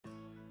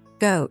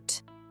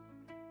Goat.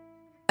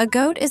 A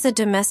goat is a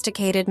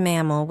domesticated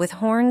mammal with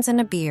horns and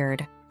a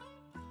beard.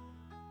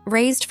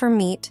 Raised for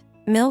meat,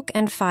 milk,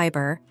 and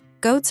fiber,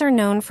 goats are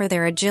known for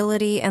their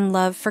agility and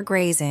love for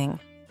grazing.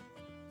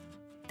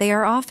 They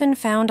are often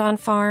found on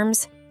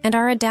farms and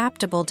are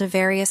adaptable to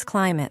various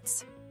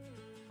climates.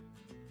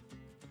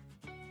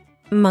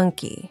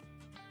 Monkey.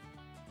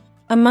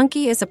 A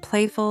monkey is a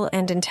playful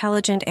and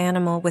intelligent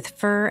animal with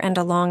fur and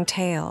a long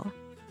tail.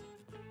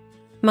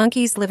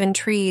 Monkeys live in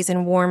trees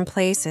in warm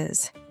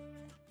places.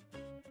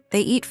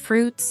 They eat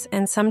fruits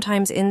and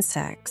sometimes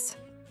insects.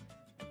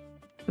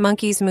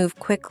 Monkeys move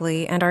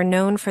quickly and are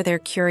known for their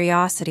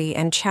curiosity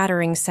and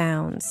chattering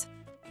sounds.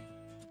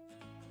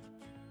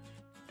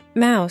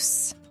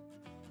 Mouse.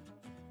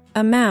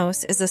 A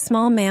mouse is a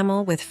small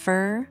mammal with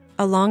fur,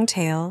 a long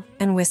tail,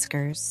 and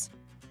whiskers.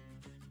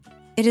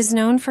 It is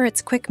known for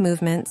its quick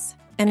movements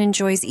and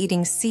enjoys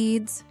eating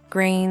seeds,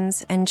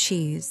 grains, and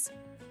cheese.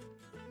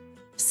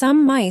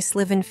 Some mice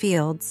live in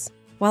fields,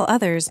 while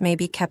others may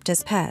be kept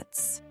as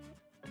pets.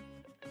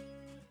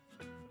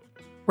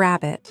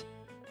 Rabbit.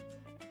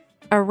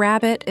 A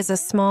rabbit is a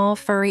small,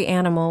 furry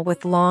animal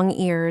with long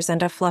ears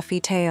and a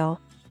fluffy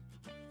tail.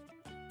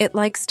 It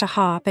likes to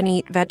hop and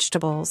eat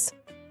vegetables.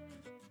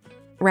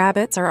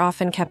 Rabbits are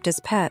often kept as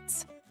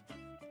pets.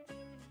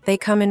 They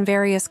come in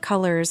various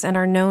colors and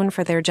are known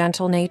for their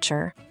gentle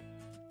nature.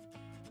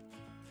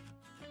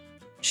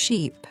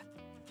 Sheep.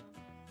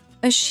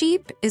 A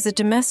sheep is a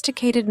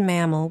domesticated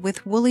mammal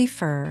with woolly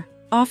fur,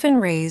 often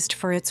raised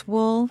for its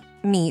wool,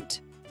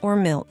 meat, or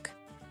milk.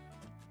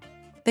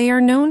 They are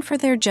known for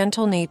their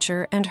gentle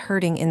nature and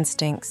herding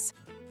instincts.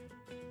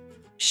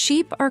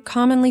 Sheep are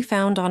commonly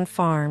found on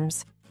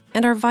farms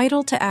and are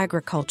vital to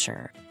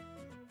agriculture.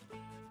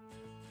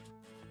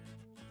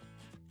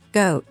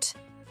 Goat.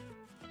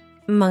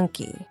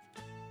 Monkey.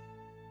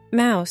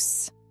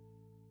 Mouse.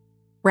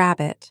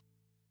 Rabbit.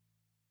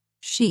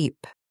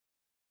 Sheep.